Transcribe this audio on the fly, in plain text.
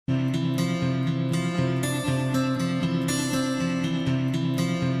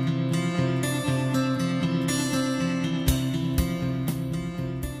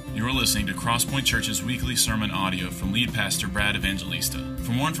listening to Crosspoint Church's weekly sermon audio from lead pastor Brad Evangelista.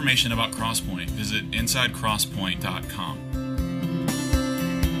 For more information about Crosspoint, visit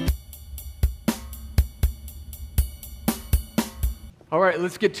insidecrosspoint.com. All right,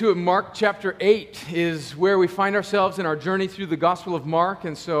 let's get to it. Mark chapter 8 is where we find ourselves in our journey through the Gospel of Mark,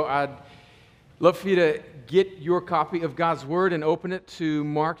 and so I'd love for you to get your copy of God's Word and open it to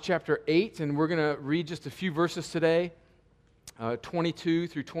Mark chapter 8, and we're going to read just a few verses today, 22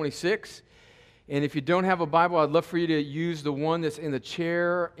 through 26. And if you don't have a Bible, I'd love for you to use the one that's in the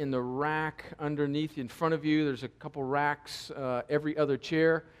chair, in the rack underneath in front of you. There's a couple racks every other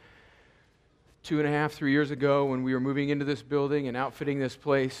chair. 2.5, 3 years ago, when we were moving into this building and outfitting this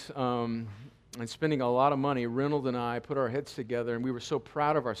place and spending a lot of money, Reynold and I put our heads together, and we were so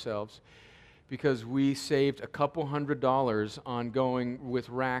proud of ourselves because we saved a couple $100 on going with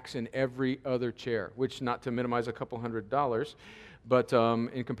racks in every other chair, which, not to minimize a couple $100, but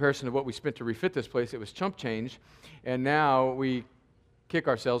in comparison to what we spent to refit this place, it was chump change. And now we kick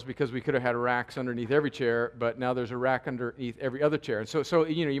ourselves because we could have had racks underneath every chair, but now there's a rack underneath every other chair. And so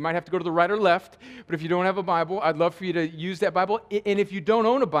you might have to go to the right or left, but if you don't have a Bible, I'd love for you to use that Bible. And if you don't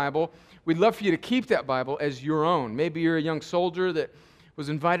own a Bible, we'd love for you to keep that Bible as your own. Maybe you're a young soldier that was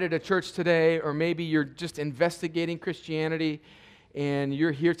invited to church today, or maybe you're just investigating Christianity and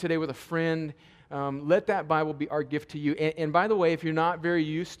you're here today with a friend. Let that Bible be our gift to you. And by the way, if you're not very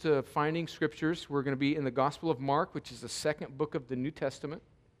used to finding scriptures, we're going to be in the Gospel of Mark, which is the second book of the New Testament.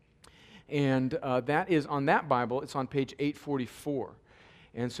 And that is on that Bible. It's on page 844.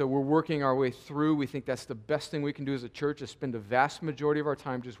 And so we're working our way through. We think that's the best thing we can do as a church, is spend the vast majority of our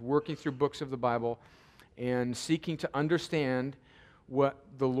time just working through books of the Bible and seeking to understand what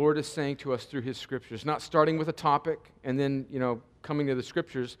the Lord is saying to us through His Scriptures. Not starting with a topic and then, coming to the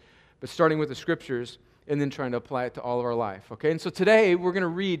Scriptures, but starting with the Scriptures and then trying to apply it to all of our life, okay? And so today we're going to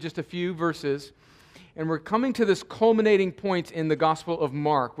read just a few verses, and we're coming to this culminating point in the Gospel of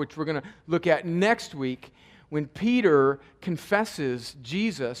Mark, which we're going to look at next week when Peter confesses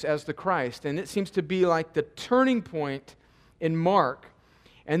Jesus as the Christ, and it seems to be like the turning point in Mark.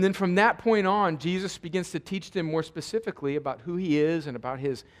 And then from that point on, Jesus begins to teach them more specifically about who He is and about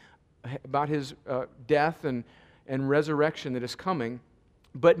His death and resurrection that is coming.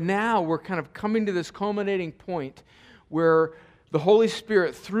 But now we're kind of coming to this culminating point where the Holy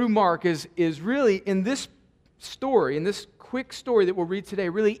Spirit, through Mark, is really in this story, in this quick story that we'll read today,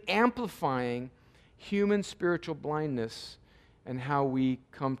 really amplifying human spiritual blindness and how we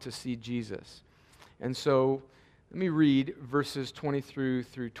come to see Jesus. And so let me read verses 23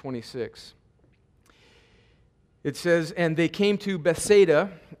 through 26. It says, "And they came to Bethsaida,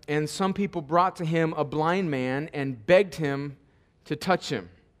 and some people brought to him a blind man and begged him to touch him."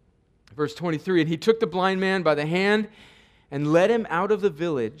 Verse 23, "And he took the blind man by the hand and led him out of the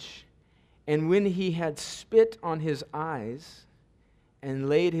village. And when he had spit on his eyes and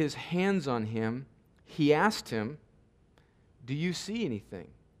laid his hands on him, he asked him, 'Do you see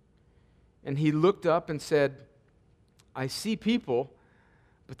anything?' And he looked up and said, 'I see people,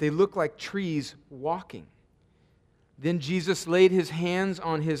 but they look like trees walking.' Then Jesus laid his hands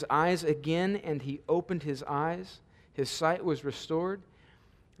on his eyes again, and he opened his eyes. His sight was restored,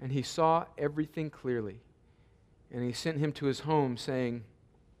 and he saw everything clearly. And he sent him to his home, saying,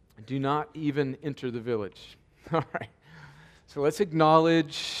 'Do not even enter the village.'" All right. So let's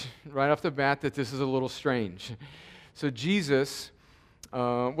acknowledge right off the bat that this is a little strange. So Jesus,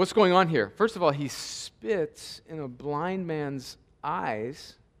 what's going on here? First of all, he spits in a blind man's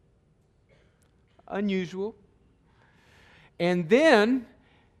eyes. Unusual. And then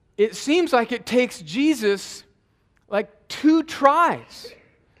it seems like it takes Jesus like 2 tries.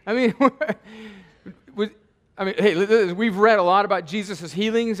 I mean, hey, we've read a lot about Jesus'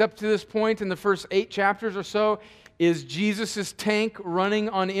 healings up to this point in the first 8 chapters or so. Is Jesus' tank running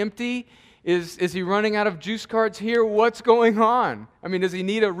on empty? Is he running out of juice cards here? What's going on? I mean, does he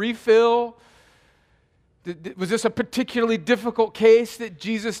need a refill? Was this a particularly difficult case that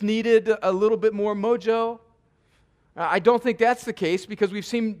Jesus needed a little bit more mojo? I don't think that's the case, because we've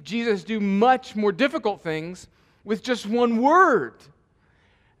seen Jesus do much more difficult things with just one word.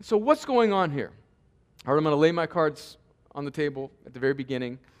 So what's going on here? All right, I'm going to lay my cards on the table at the very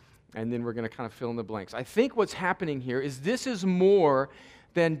beginning, and then we're going to kind of fill in the blanks. I think what's happening here is this is more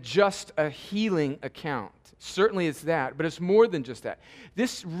than just a healing account. Certainly it's that, but it's more than just that.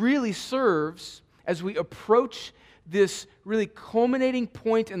 This really serves, as we approach this really culminating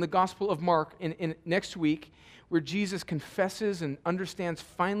point in the Gospel of Mark in next week, where Jesus confesses and understands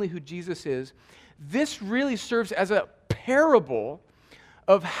finally who Jesus is. This really serves as a parable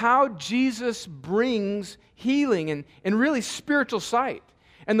of how Jesus brings healing and really spiritual sight.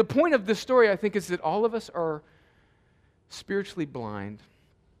 And the point of this story, I think, is that all of us are spiritually blind,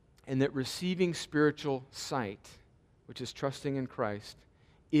 and that receiving spiritual sight, which is trusting in Christ,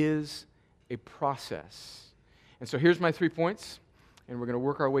 is a process. And so here's my 3 points, and we're going to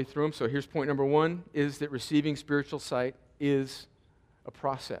work our way through them. So here's point number 1, is that receiving spiritual sight is a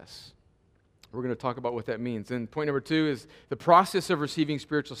process. We're going to talk about what that means. And point number 2 is the process of receiving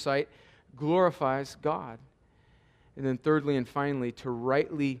spiritual sight glorifies God. And then thirdly and finally,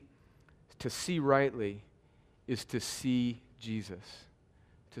 to see rightly is to see Jesus.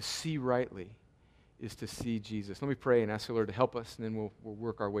 To see rightly is to see Jesus. Let me pray and ask the Lord to help us, and then we'll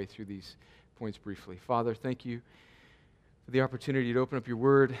work our way through these points briefly. Father, thank you for the opportunity to open up your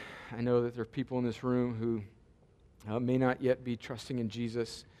word. I know that there are people in this room who may not yet be trusting in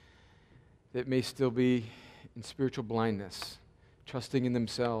Jesus, that may still be in spiritual blindness, trusting in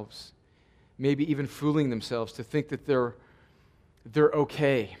themselves, maybe even fooling themselves to think that they're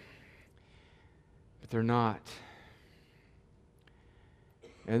okay, but they're not.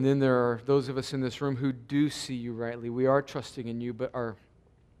 And then there are those of us in this room who do see you rightly. We are trusting in you, but our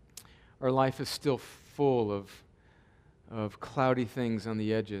life is still full of cloudy things on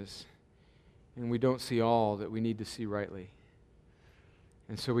the edges, and we don't see all that we need to see rightly.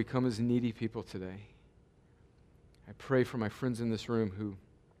 And so we come as needy people today. I pray for my friends in this room who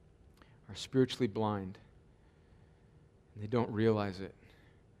are spiritually blind, and they don't realize it.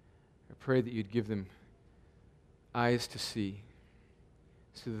 I pray that you'd give them eyes to see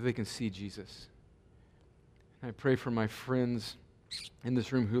so that they can see Jesus. And I pray for my friends in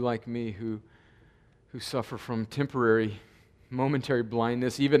this room who, like me, who suffer from temporary, momentary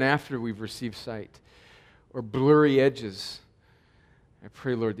blindness, even after we've received sight, or blurry edges. I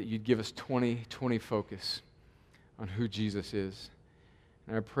pray, Lord, that you'd give us 20/20 focus on who Jesus is.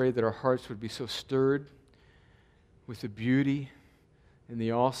 And I pray that our hearts would be so stirred with the beauty and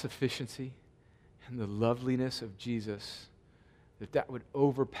the all-sufficiency and the loveliness of Jesus that would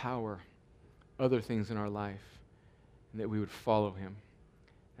overpower other things in our life, and that we would follow him.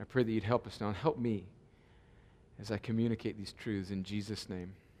 I pray that you'd help us now, and help me as I communicate these truths in Jesus'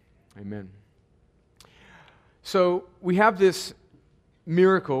 name. Amen. So we have this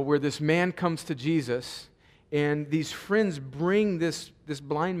miracle where this man comes to Jesus, and these friends bring this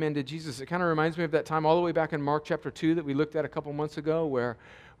blind man to Jesus. It kind of reminds me of that time all the way back in Mark chapter 2 that we looked at a couple months ago, where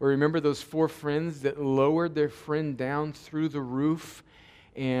remember those 4 friends that lowered their friend down through the roof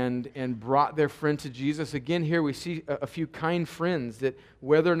and brought their friend to Jesus. Again, here we see a few kind friends that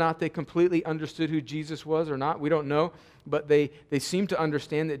whether or not they completely understood who Jesus was or not, we don't know, but they seemed to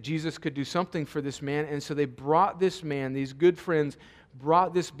understand that Jesus could do something for this man, and so they brought this man, these good friends,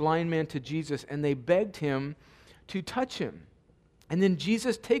 brought this blind man to Jesus, and they begged him to touch him. And then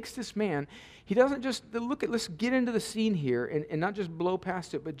Jesus takes this man. He doesn't just let's get into the scene here and not just blow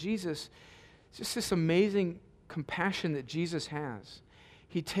past it, but Jesus, just this amazing compassion that Jesus has.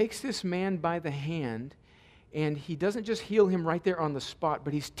 He takes this man by the hand, and he doesn't just heal him right there on the spot,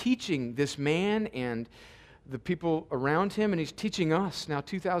 but he's teaching this man and the people around him, and he's teaching us now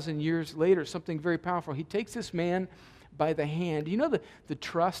 2,000 years later something very powerful. He takes this man by the hand. You know the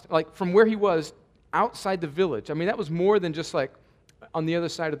trust, like from where he was outside the village. I mean, that was more than just like on the other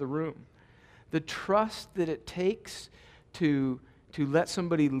side of the room. The trust that it takes to let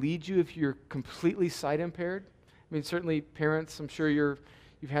somebody lead you if you're completely sight impaired. I mean, certainly parents, I'm sure you've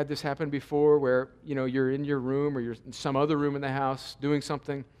had this happen before where, you're in your room or you're in some other room in the house doing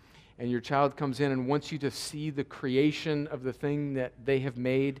something, and your child comes in and wants you to see the creation of the thing that they have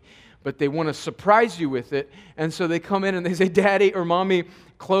made, but they want to surprise you with it, and so they come in and they say, "Daddy or Mommy,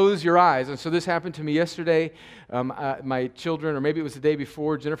 close your eyes." And so this happened to me yesterday. My children, or maybe it was the day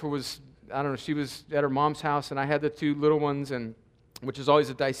before, Jennifer was, I don't know, she was at her mom's house, and I had the 2 little ones, and which is always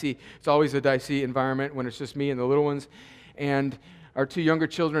a dicey environment when it's just me and the little ones, and our 2 younger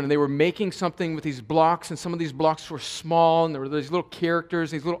children, and they were making something with these blocks, and some of these blocks were small, and there were these little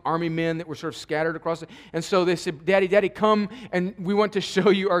characters, these little army men that were sort of scattered across it. And so they said, Daddy, come, and we want to show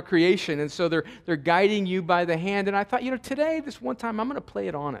you our creation. And so they're guiding you by the hand. And I thought, today, this one time, I'm going to play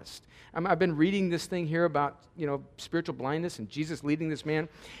it honest. I've been reading this thing here about, spiritual blindness and Jesus leading this man.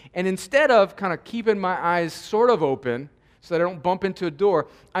 And instead of kind of keeping my eyes sort of open so that I don't bump into a door,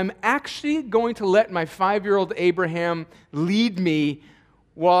 I'm actually going to let my 5-year-old Abraham lead me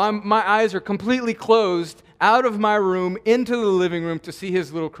while my eyes are completely closed out of my room into the living room to see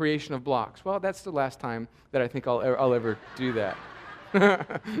his little creation of blocks. Well, that's the last time that I think I'll ever do that.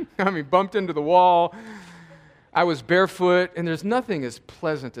 I mean, bumped into the wall. I was barefoot, and there's nothing as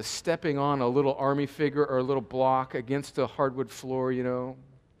pleasant as stepping on a little army figure or a little block against a hardwood floor,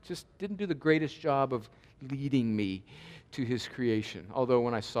 Just didn't do the greatest job of leading me to his creation. Although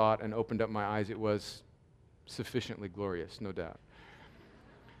when I saw it and opened up my eyes, it was sufficiently glorious, no doubt.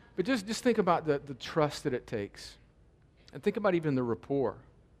 But just think about the trust that it takes. And think about even the rapport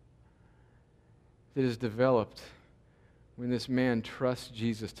that is developed when this man trusts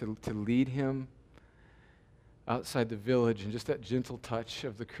Jesus to lead him outside the village, and just that gentle touch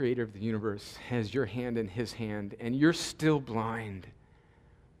of the creator of the universe has your hand in his hand, and you're still blind.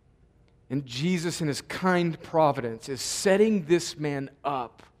 And Jesus, in his kind providence, is setting this man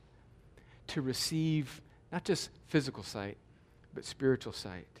up to receive not just physical sight, but spiritual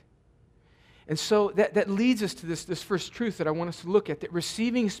sight. And so that leads us to this first truth that I want us to look at, that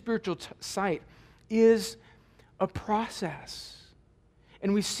receiving spiritual sight is a process.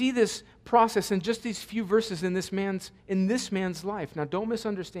 And we see this process in just these few verses in this man's life. Now, don't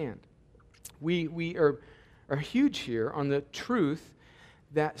misunderstand. We are huge here on the truth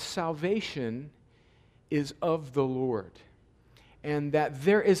that salvation is of the Lord, and that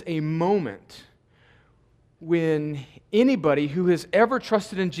there is a moment when anybody who has ever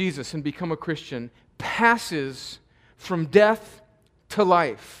trusted in Jesus and become a Christian passes from death to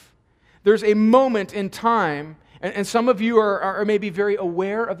life. There's a moment in time, and some of you are maybe very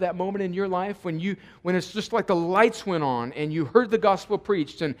aware of that moment in your life when it's just like the lights went on and you heard the gospel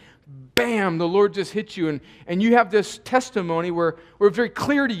preached and bam, the Lord just hit you, and you have this testimony where it's very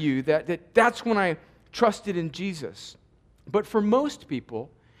clear to you that's when I trusted in Jesus. But for most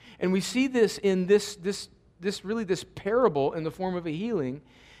people, and we see this in this parable in the form of a healing,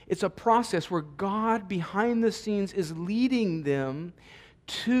 it's a process where God behind the scenes is leading them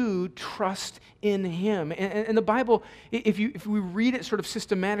to trust in Him. And the Bible, if we read it sort of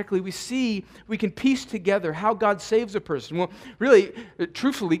systematically, we can piece together how God saves a person. Well, really,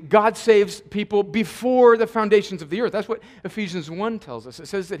 truthfully, God saves people before the foundations of the earth. That's what Ephesians 1 tells us. It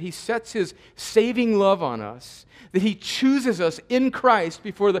says that He sets His saving love on us, that He chooses us in Christ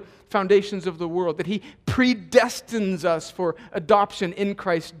before the foundations of the world, that He predestines us for adoption in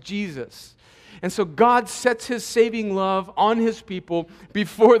Christ Jesus. And so God sets His saving love on His people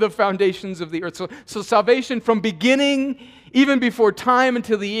before the foundations of the earth. So salvation from beginning, even before time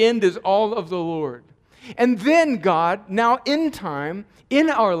until the end, is all of the Lord. And then God, now in time, in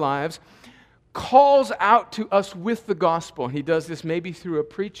our lives, calls out to us with the gospel. And He does this maybe through a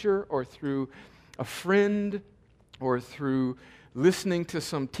preacher or through a friend or through listening to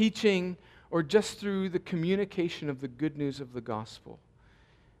some teaching or just through the communication of the good news of the gospel.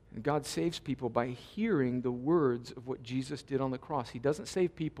 And God saves people by hearing the words of what Jesus did on the cross. He doesn't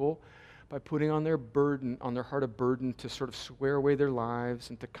save people by putting on their heart a burden to sort of swear away their lives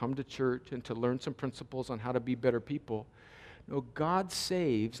and to come to church and to learn some principles on how to be better people. No, God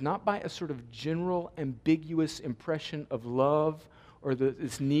saves not by a sort of general, ambiguous impression of love or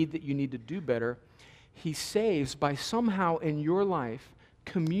this need that you need to do better. He saves by somehow in your life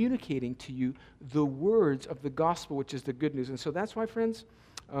communicating to you the words of the gospel, which is the good news. And so that's why, friends,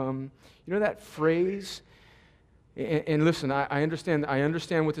 you know that phrase, and listen, I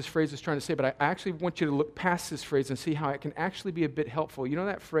understand what this phrase is trying to say, but I actually want you to look past this phrase and see how it can actually be a bit helpful. You know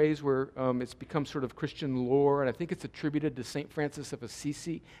that phrase where it's become sort of Christian lore, and I think it's attributed to St. Francis of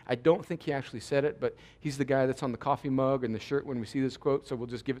Assisi. I don't think he actually said it, but he's the guy that's on the coffee mug and the shirt when we see this quote, so we'll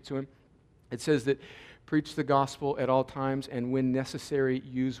just give it to him. It says that, preach the gospel at all times, and when necessary,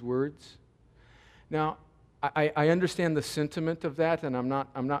 use words. Now, I understand the sentiment of that, and I'm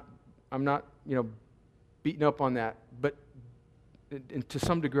not beating up on that, but to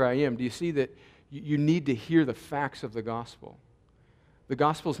some degree I am. Do you see that you need to hear the facts of the gospel? The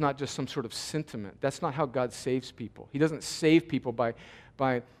gospel is not just some sort of sentiment. That's not how God saves people. He doesn't save people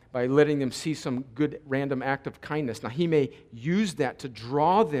by letting them see some good random act of kindness. Now, He may use that to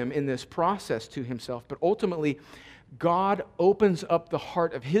draw them in this process to Himself, but ultimately, God opens up the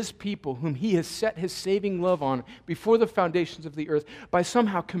heart of His people whom He has set His saving love on before the foundations of the earth by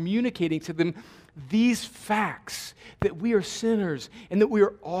somehow communicating to them these facts, that we are sinners and that we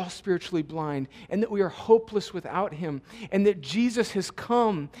are all spiritually blind and that we are hopeless without Him and that Jesus has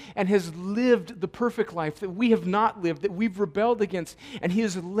come and has lived the perfect life that we have not lived, that we've rebelled against, and He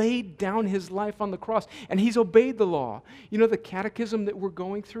has laid down His life on the cross and He's obeyed the law. You know the catechism that we're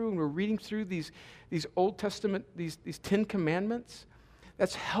going through and we're reading through these Old Testament, these 10 commandments?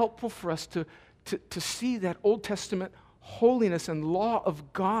 That's helpful for us to see that Old Testament holiness and law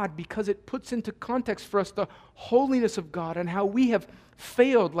of God, because it puts into context for us the holiness of God and how we have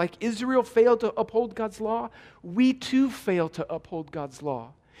failed. Like Israel failed to uphold God's law, we too fail to uphold God's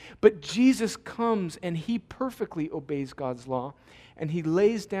law. But Jesus comes and He perfectly obeys God's law, and He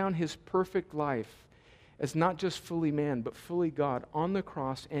lays down His perfect life as not just fully man, but fully God on the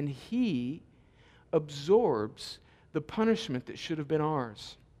cross, and He absorbs the punishment that should have been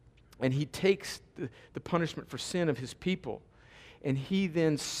ours. And he takes the punishment for sin of his people, and he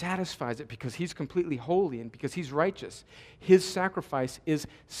then satisfies it because he's completely holy and because he's righteous. His sacrifice is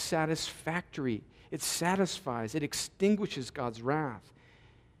satisfactory. It satisfies, it extinguishes God's wrath.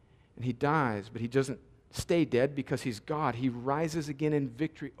 And he dies, but he doesn't stay dead because he's God. He rises again in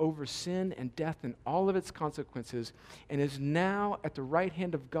victory over sin and death and all of its consequences, and is now at the right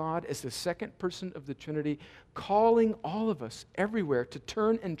hand of God as the second person of the Trinity, calling all of us everywhere to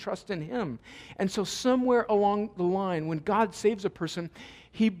turn and trust in him. And so somewhere along the line, when God saves a person,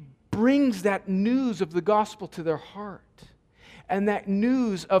 he brings that news of the gospel to their heart. And that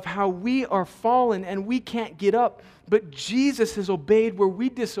news of how we are fallen and we can't get up, but Jesus has obeyed where we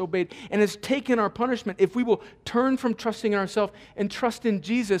disobeyed and has taken our punishment. If we will turn from trusting in ourselves and trust in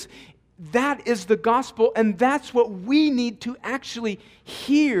Jesus, that is the gospel, and that's what we need to actually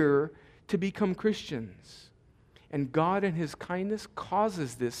hear to become Christians. And God in his kindness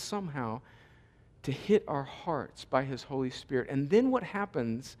causes this somehow to hit our hearts by his Holy Spirit. And then what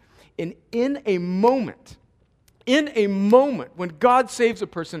happens in a moment when God saves a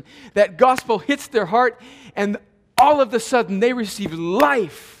person, that gospel hits their heart, and all of a sudden they receive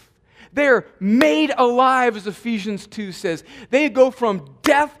life. They're made alive, as Ephesians 2 says. They go from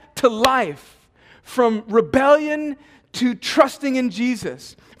death to life, from rebellion to trusting in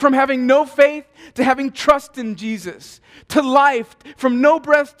Jesus, from having no faith to having trust in Jesus, to life, from no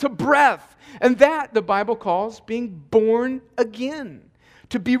breath to breath. And that the Bible calls being born again,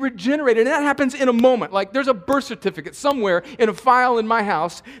 to be regenerated. And that happens in a moment. Like there's a birth certificate somewhere in a file in my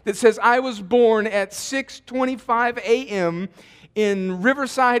house that says I was born at 6:25 a.m. in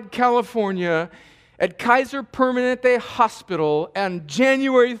Riverside, California at Kaiser Permanente Hospital on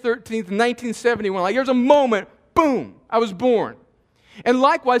January 13th, 1971. Like there's a moment, boom, I was born. And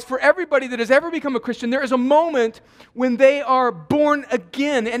likewise, for everybody that has ever become a Christian, there is a moment when they are born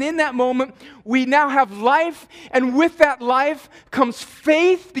again. And in that moment, we now have life. And with that life comes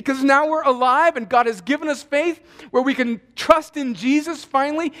faith, because now we're alive and God has given us faith where we can trust in Jesus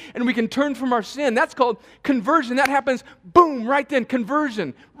finally and we can turn from our sin. That's called conversion. That happens, boom, right then,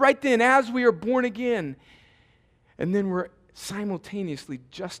 conversion, right then as we are born again. And then we're simultaneously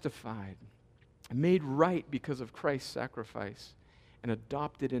justified, made right because of Christ's sacrifice, and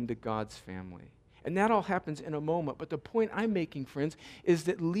adopted into God's family. And that all happens in a moment. But the point I'm making, friends, is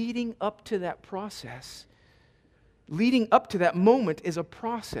that leading up to that process, leading up to that moment is a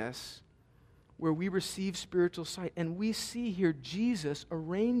process where we receive spiritual sight. And we see here Jesus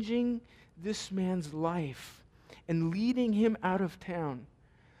arranging this man's life and leading him out of town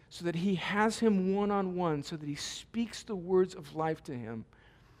so that he has him one-on-one, so that he speaks the words of life to him.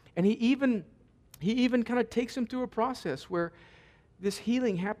 And he even kind of takes him through a process where this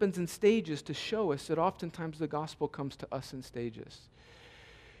healing happens in stages to show us that oftentimes the gospel comes to us in stages.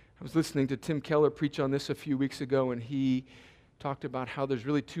 I was listening to Tim Keller preach on this a few weeks ago, and he talked about how there's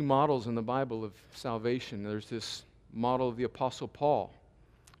really two models in the Bible of salvation. There's this model of the Apostle Paul,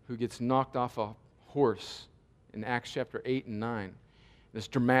 who gets knocked off a horse in Acts chapter 8 and 9. It's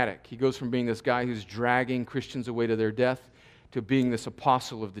dramatic. He goes from being this guy who's dragging Christians away to their death to being this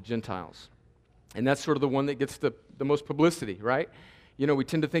apostle of the Gentiles. And that's sort of the one that gets the most publicity, right? You know, we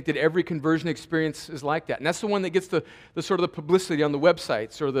tend to think that every conversion experience is like that. And that's the one that gets the sort of the publicity on the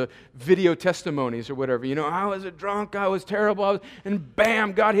websites or the video testimonies or whatever. You know, I was a drunk, I was terrible, and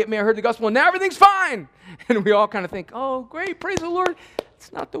bam, God hit me, I heard the gospel, and now everything's fine. And we all kind of think, oh, great, praise the Lord.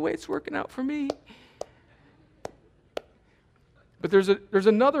 It's not the way it's working out for me. But there's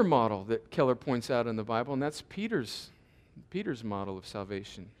another model that Keller points out in the Bible, and that's Peter's model of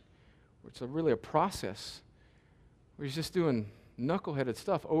salvation. It's really a process where he's just doing knuckleheaded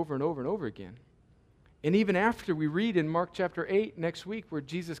stuff over and over and over again. And even after we read in Mark chapter 8 next week where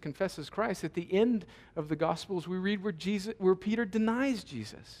Jesus confesses Christ, at the end of the Gospels we read where Peter denies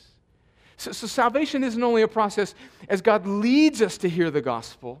Jesus. So salvation isn't only a process as God leads us to hear the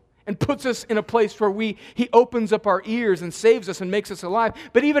gospel and puts us in a place where He opens up our ears and saves us and makes us alive.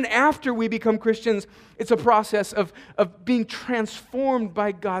 But even after we become Christians, it's a process of being transformed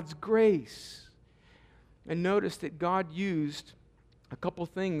by God's grace. And notice that God used a couple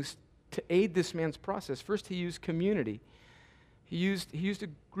things to aid this man's process. First, He used community. He used a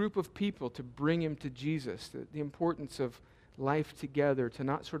group of people to bring him to Jesus. The importance of life together, to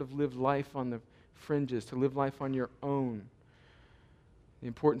not sort of live life on the fringes, to live life on your own. The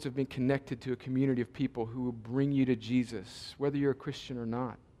importance of being connected to a community of people who will bring you to Jesus, whether you're a Christian or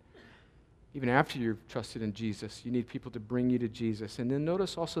not. Even after you've trusted in Jesus, you need people to bring you to Jesus. And then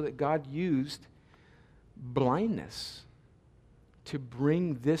notice also that God used blindness to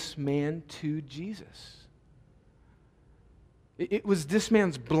bring this man to Jesus. It was this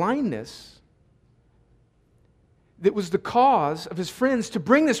man's blindness that was the cause of his friends to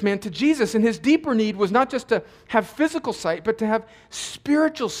bring this man to Jesus. And his deeper need was not just to have physical sight, but to have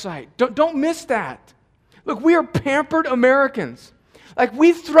spiritual sight. Don't miss that. Look, we are pampered Americans. Like,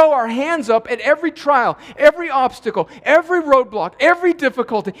 we throw our hands up at every trial, every obstacle, every roadblock, every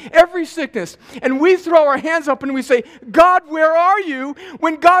difficulty, every sickness. And we throw our hands up and we say, God, where are you?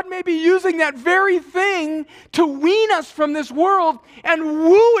 When God may be using that very thing to wean us from this world and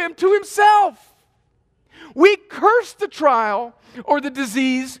woo Him to Himself. We curse the trial or the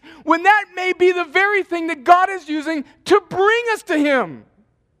disease when that may be the very thing that God is using to bring us to Him.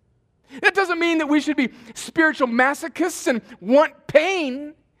 That doesn't mean that we should be spiritual masochists and want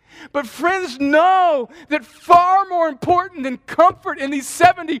pain. But friends, know that far more important than comfort in these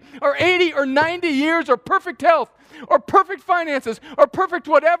 70 or 80 or 90 years or perfect health or perfect finances or perfect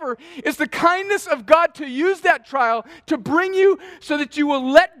whatever is the kindness of God to use that trial to bring you so that you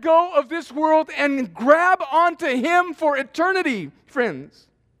will let go of this world and grab onto Him for eternity, friends.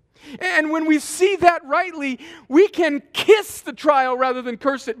 And when we see that rightly, we can kiss the trial rather than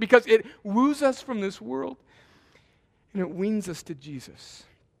curse it because it woos us from this world and it weans us to Jesus.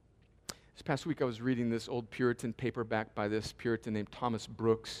 This past week I was reading this old Puritan paperback by this Puritan named Thomas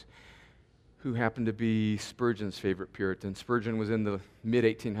Brooks, who happened to be Spurgeon's favorite Puritan. Spurgeon was in the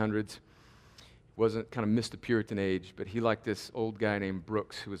mid-1800s. Missed the Puritan age, but he liked this old guy named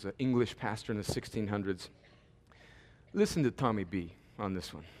Brooks, who was an English pastor in the 1600s. Listen to Tommy B. on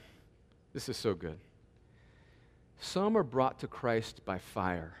this one. This is so good. Some are brought to Christ by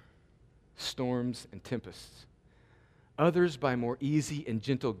fire, storms, and tempests. Others by more easy and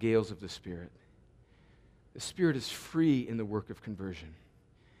gentle gales of the Spirit. The Spirit is free in the work of conversion.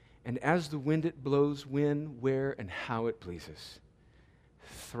 And as the wind it blows when, where, and how it pleases.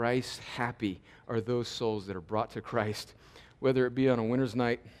 Thrice happy are those souls that are brought to Christ, whether it be on a winter's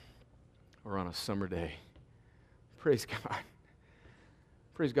night or on a summer day. Praise God.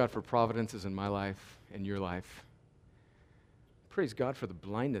 Praise God for providences in my life and your life. Praise God for the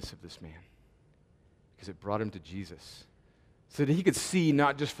blindness of this man, because it brought him to Jesus, so that he could see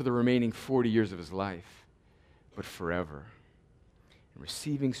not just for the remaining 40 years of his life, but forever. And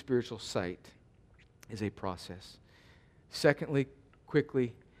receiving spiritual sight is a process. Secondly,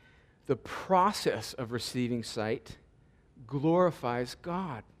 quickly, the process of receiving sight glorifies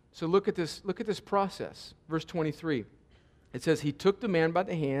God. So look at this process. Verse 23. It says, He took the man by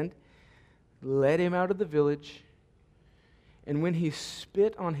the hand, led him out of the village, and when he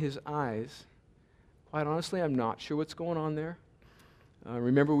spit on his eyes, quite honestly, I'm not sure what's going on there.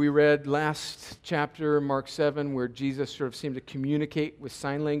 Remember we read last chapter, Mark 7, where Jesus sort of seemed to communicate with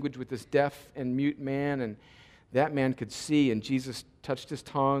sign language with this deaf and mute man, and that man could see, and Jesus touched his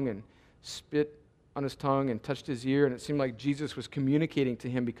tongue and spit on his tongue and touched his ear, and it seemed like Jesus was communicating to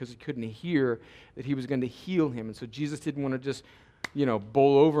him because he couldn't hear that he was going to heal him. And so Jesus didn't want to just,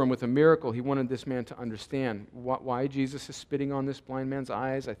 bowl over him with a miracle. He wanted this man to understand why Jesus is spitting on this blind man's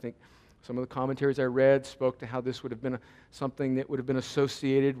eyes. I think some of the commentaries I read spoke to how this would have been something that would have been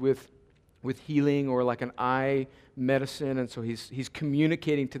associated with healing or like an eye medicine. And so he's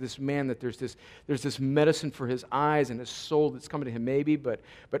communicating to this man that there's this medicine for his eyes and his soul that's coming to him maybe, but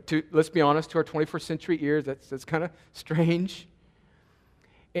let's be honest, to our 21st century ears, that's kind of strange.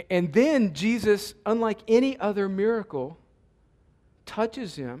 And then Jesus, unlike any other miracle,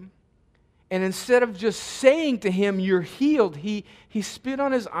 touches him, and instead of just saying to him, "You're healed," he spit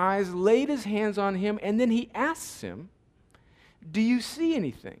on his eyes, laid his hands on him, and then he asks him, "Do you see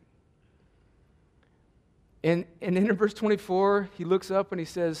anything?" And then in verse 24, he looks up and he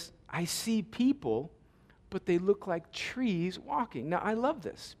says, "I see people, but they look like trees walking." Now, I love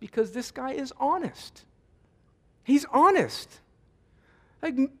this because this guy is honest. He's honest.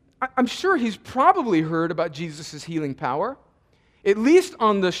 Like, I'm sure he's probably heard about Jesus' healing power, at least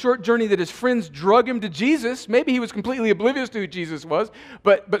on the short journey that his friends drug him to Jesus. Maybe he was completely oblivious to who Jesus was,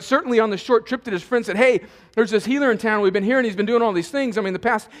 but certainly on the short trip that his friends said, "Hey, there's this healer in town. We've been hearing he's been doing all these things." I mean, the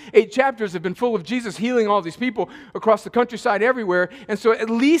past 8 chapters have been full of Jesus healing all these people across the countryside everywhere. And so at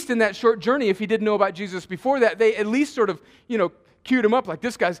least in that short journey, if he didn't know about Jesus before that, they at least sort of, queued him up like,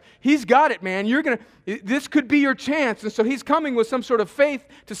 this guy's, he's got it, man. This could be your chance. And so he's coming with some sort of faith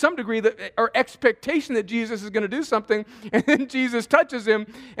to some degree or expectation that Jesus is going to do something. And then Jesus touches him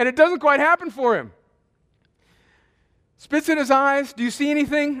and it doesn't quite happen for him. Spits in his eyes. "Do you see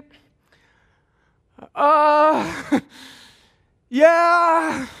anything?"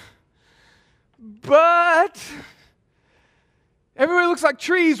 Yeah, but everybody looks like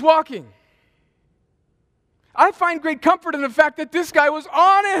trees walking. I find great comfort in the fact that this guy was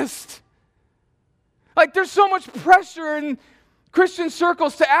honest. Like, there's so much pressure and Christian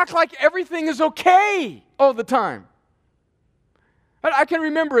circles to act like everything is okay all the time. I can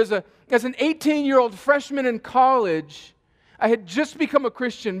remember as an 18-year-old freshman in college, I had just become a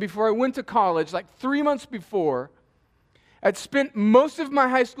Christian before I went to college, like 3 months before. I'd spent most of my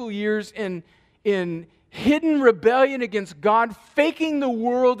high school years in hidden rebellion against God, faking the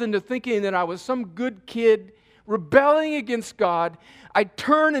world into thinking that I was some good kid, rebelling against God. I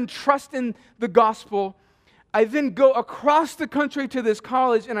turn and trust in the gospel. I then go across the country to this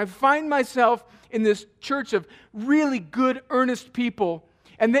college, and I find myself in this church of really good, earnest people.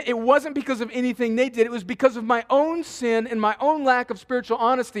 And it wasn't because of anything they did. It was because of my own sin and my own lack of spiritual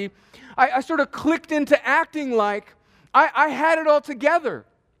honesty. I sort of clicked into acting like I had it all together,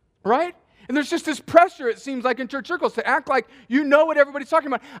 right? And there's just this pressure, it seems like, in church circles to act like you know what everybody's talking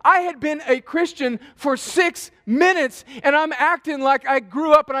about. I had been a Christian for 6 minutes, and I'm acting like I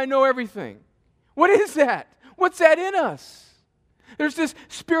grew up and I know everything. What is that? What's that in us? There's this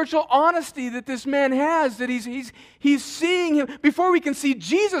spiritual honesty that this man has, that he's seeing him. Before we can see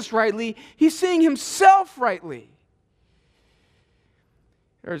Jesus rightly, he's seeing himself rightly.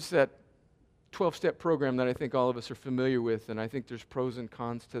 There's that 12-step program that I think all of us are familiar with, and I think there's pros and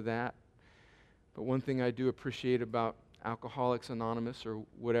cons to that. But one thing I do appreciate about Alcoholics Anonymous or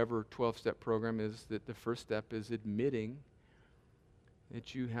whatever 12-step program is that the first step is admitting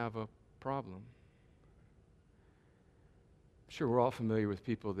that you have a problem. I'm sure we're all familiar with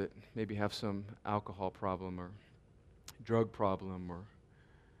people that maybe have some alcohol problem or drug problem or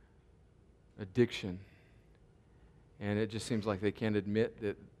addiction. And it just seems like they can't admit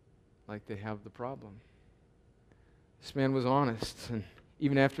that like they have the problem. This man was honest, and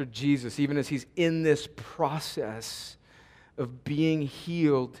even after Jesus, even as he's in this process of being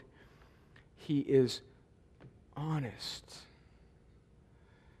healed, he is honest.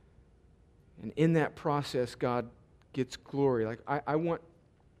 And in that process, God gets glory. I want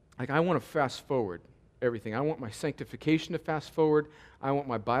to fast forward everything. I want my sanctification to fast forward. I want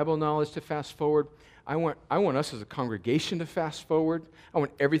my Bible knowledge to fast forward. I want us as a congregation to fast forward. I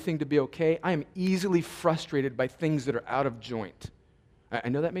want everything to be okay. I am easily frustrated by things that are out of joint. I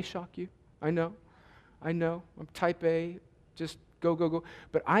know that may shock you. I know. I'm type A, just go.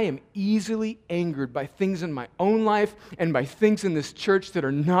 But I am easily angered by things in my own life and by things in this church that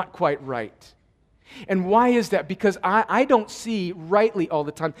are not quite right. And why is that? Because I don't see rightly all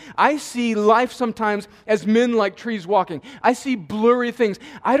the time. I see life sometimes as men like trees walking. I see blurry things.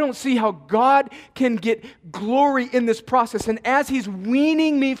 I don't see how God can get glory in this process. And as He's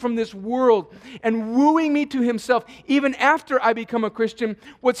weaning me from this world and wooing me to Himself, even after I become a Christian,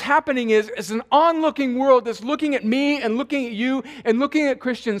 what's happening is an onlooking world that's looking at me and looking at you and looking at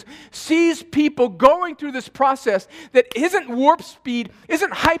Christians, sees people going through this process that isn't warp speed,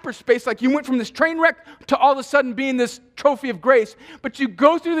 isn't hyperspace, like you went from this train wreck to all of a sudden being this trophy of grace, but you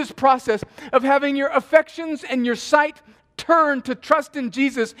go through this process of having your affections and your sight turn to trust in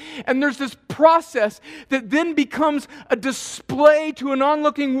Jesus, and there's this process that then becomes a display to an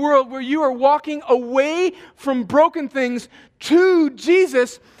onlooking world where you are walking away from broken things to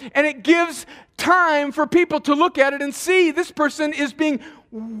Jesus, and it gives time for people to look at it and see this person is being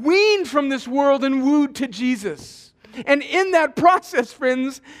weaned from this world and wooed to Jesus. And in that process,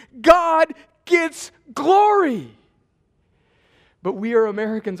 friends, God gets glory. But we are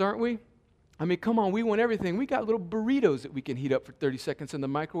Americans, aren't we? I mean, come on, we want everything. We got little burritos that we can heat up for 30 seconds in the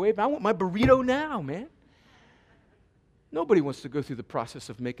microwave. I want my burrito now, man. Nobody wants to go through the process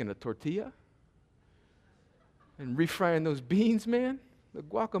of making a tortilla and refrying those beans, man. The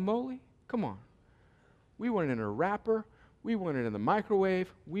guacamole. Come on. We want it in a wrapper. We want it in the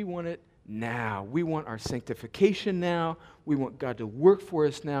microwave. We want it now. We want our sanctification now. We want God to work for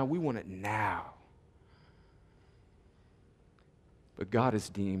us now. We want it now. But God is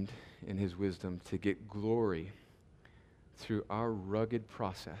deemed in His wisdom to get glory through our rugged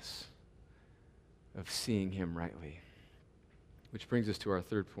process of seeing Him rightly. Which brings us to our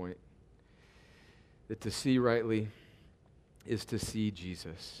third point, that to see rightly is to see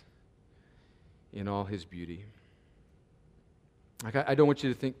Jesus in all His beauty. I don't want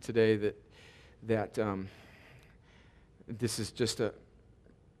you to think today that this is just a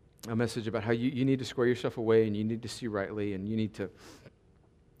message about how you need to square yourself away and you need to see rightly and you need to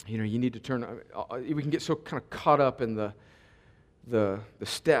turn. We can get so kind of caught up in the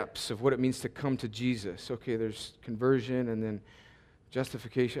steps of what it means to come to Jesus. Okay, there's conversion and then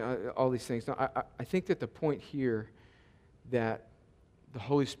justification, all these things. No, I think that the point here that the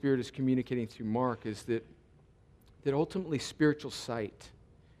Holy Spirit is communicating through Mark is that ultimately spiritual sight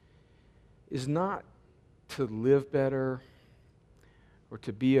is not to live better or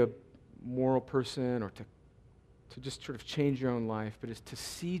to be a moral person or to just sort of change your own life, but it's to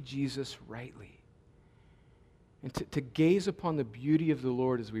see Jesus rightly and to gaze upon the beauty of the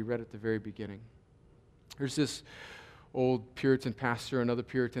Lord as we read at the very beginning. There's this old Puritan pastor, another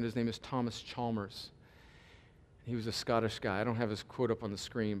Puritan, his name is Thomas Chalmers. He was a Scottish guy. I don't have his quote up on the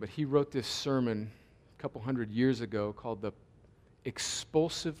screen, but he wrote this sermon a couple hundred years ago called The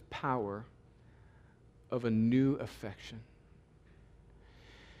Expulsive Power of a New Affection.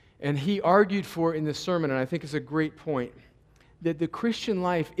 And he argued for in this sermon, and I think it's a great point, that the Christian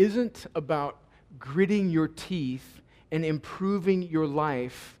life isn't about gritting your teeth and improving your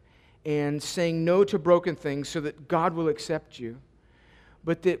life and saying no to broken things so that God will accept you.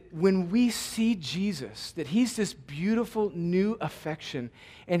 But that when we see Jesus, that he's this beautiful new affection,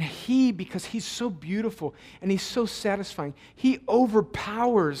 and he, because he's so beautiful and he's so satisfying, he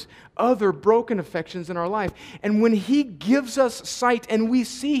overpowers other broken affections in our life. And when he gives us sight and we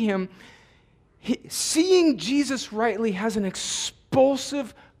see him, seeing Jesus rightly has an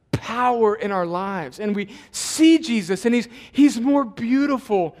expulsive power in our lives. And we see Jesus, and he's more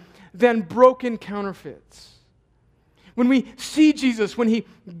beautiful than broken counterfeits. When we see Jesus, when he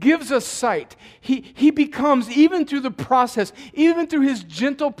gives us sight, he becomes, even through the process, even through his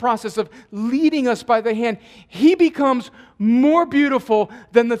gentle process of leading us by the hand, he becomes more beautiful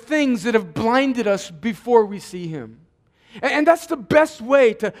than the things that have blinded us before we see him. And that's the best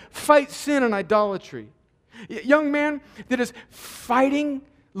way to fight sin and idolatry. Young man that is fighting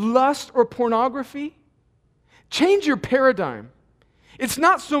lust or pornography, change your paradigm. It's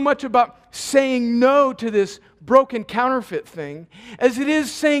not so much about saying no to this broken counterfeit thing as it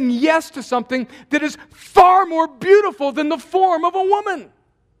is saying yes to something that is far more beautiful than the form of a woman.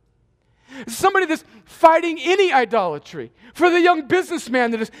 Somebody that's fighting any idolatry. For the young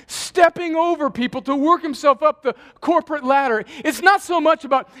businessman that is stepping over people to work himself up the corporate ladder, it's not so much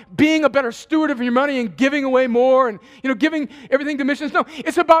about being a better steward of your money and giving away more and giving everything to missions. No,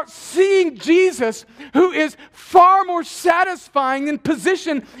 it's about seeing Jesus, who is far more satisfying than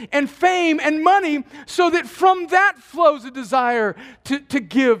position and fame and money, so that from that flows a desire to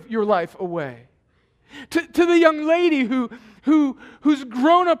give your life away. To the young lady who's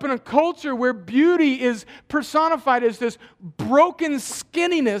grown up in a culture where beauty is personified as this broken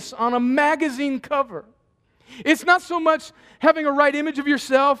skinniness on a magazine cover. It's not so much having a right image of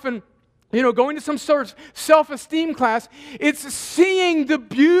yourself and going to some sort of self-esteem class. It's seeing the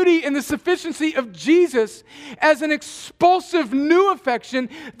beauty and the sufficiency of Jesus as an expulsive new affection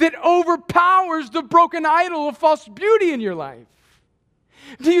that overpowers the broken idol of false beauty in your life.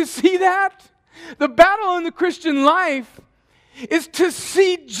 Do you see that? The battle in the Christian life is to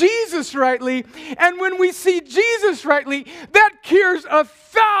see Jesus rightly, and when we see Jesus rightly, that cures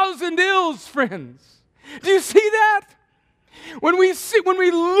 1,000 ills, friends. Do you see that? When we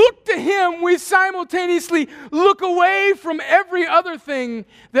look to him, we simultaneously look away from every other thing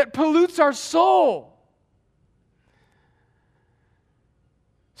that pollutes our soul.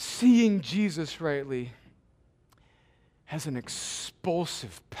 Seeing Jesus rightly has an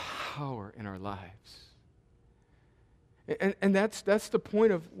expulsive power in our lives. And that's the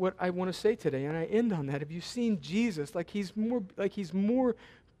point of what I want to say today, and I end on that. Have you seen Jesus like he's more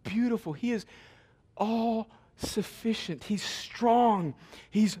beautiful? He is all sufficient. He's strong.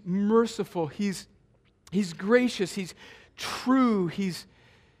 He's merciful. He's gracious. He's true. He's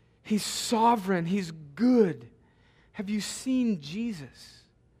sovereign. He's good. Have you seen Jesus?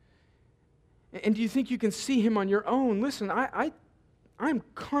 And do you think you can see him on your own? Listen, I'm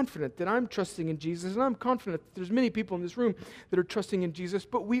confident that I'm trusting in Jesus, and I'm confident that there's many people in this room that are trusting in Jesus,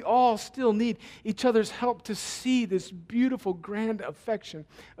 but we all still need each other's help to see this beautiful, grand affection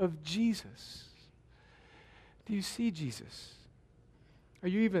of Jesus. Do you see Jesus? Are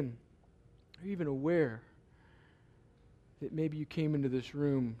you even aware that maybe you came into this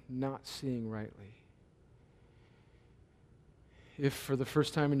room not seeing rightly? If for the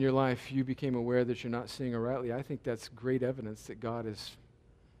first time in your life you became aware that you're not seeing rightly, I think that's great evidence that God is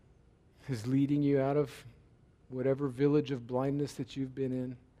leading you out of whatever village of blindness that you've been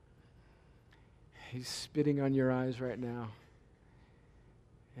in. He's spitting on your eyes right now.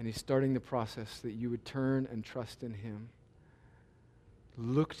 And he's starting the process that you would turn and trust in him.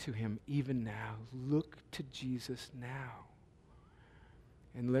 Look to him even now. Look to Jesus now.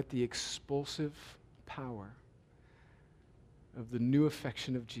 And let the expulsive power of the new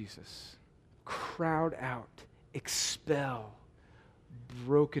affection of Jesus crowd out, expel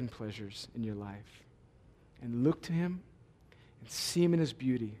broken pleasures in your life. And look to him and see him in his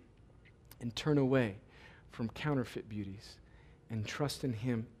beauty and turn away from counterfeit beauties and trust in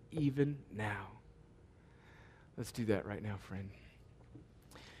him even now. Let's do that right now, friend.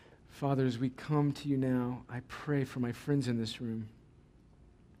 Father, as we come to you now, I pray for my friends in this room.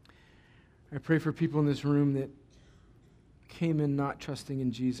 I pray for people in this room that came in not trusting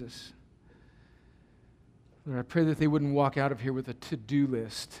in Jesus. Lord, I pray that they wouldn't walk out of here with a to-do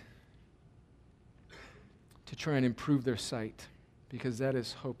list to try and improve their sight, because that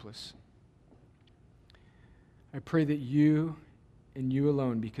is hopeless. I pray that you and you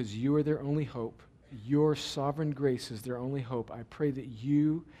alone, because you are their only hope, your sovereign grace is their only hope, I pray that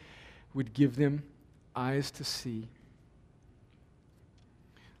you would give them eyes to see.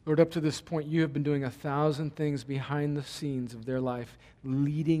 Lord, up to this point, you have been doing 1,000 things behind the scenes of their life,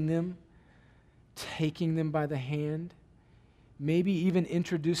 leading them, taking them by the hand, maybe even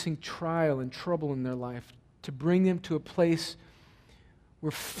introducing trial and trouble in their life to bring them to a place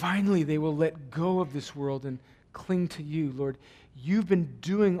where finally they will let go of this world and cling to you. Lord, you've been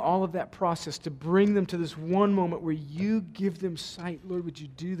doing all of that process to bring them to this one moment where you give them sight. Lord, would you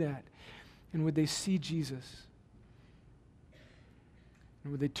do that? And would they see Jesus?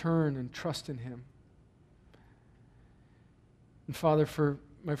 And would they turn and trust in him? And Father, for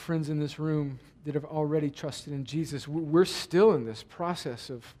my friends in this room that have already trusted in Jesus, we're still in this process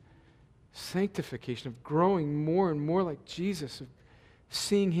of sanctification, of growing more and more like Jesus, of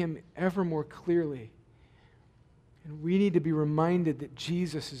seeing him ever more clearly. And we need to be reminded that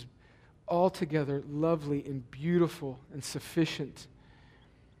Jesus is altogether lovely and beautiful and sufficient.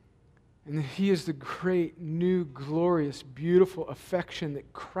 And that he is the great, new, glorious, beautiful affection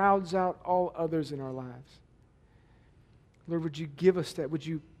that crowds out all others in our lives. Lord, would you give us that? Would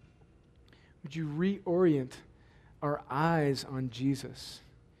you reorient our eyes on Jesus?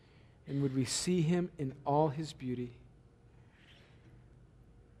 And would we see him in all his beauty?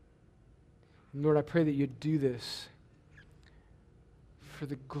 And Lord, I pray that you'd do this for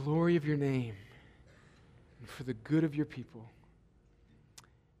the glory of your name and for the good of your people.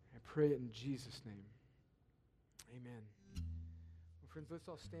 Pray it in Jesus' name. Amen. Well, friends, let's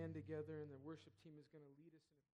all stand together, and the worship team is going to lead us.